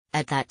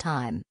At that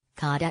time,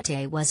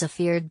 Cadete was a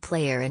feared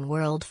player in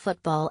world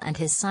football and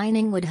his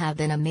signing would have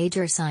been a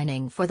major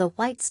signing for the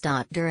Whites.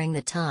 During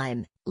the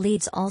time,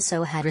 Leeds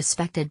also had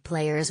respected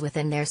players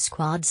within their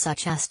squad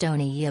such as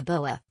Tony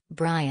Yeboah,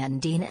 Brian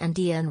Deane and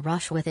Ian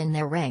Rush within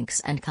their ranks,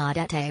 and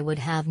Cadete would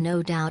have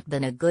no doubt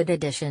been a good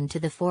addition to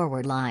the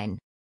forward line.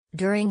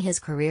 During his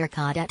career,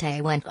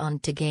 Cadete went on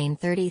to gain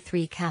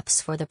 33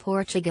 caps for the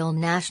Portugal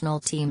national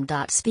team.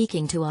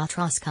 Speaking to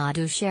Atrasca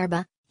do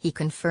Sherba, he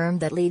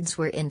confirmed that Leeds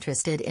were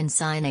interested in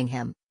signing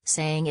him,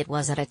 saying it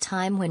was at a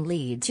time when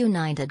Leeds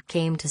United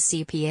came to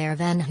see Pierre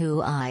Van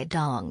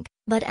Hooijdonk,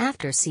 but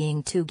after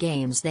seeing 2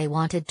 games they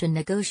wanted to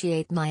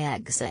negotiate my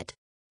exit.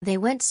 They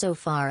went so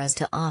far as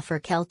to offer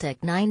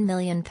Celtic £9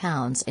 million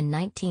in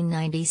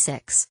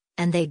 1996,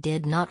 and they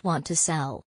did not want to sell.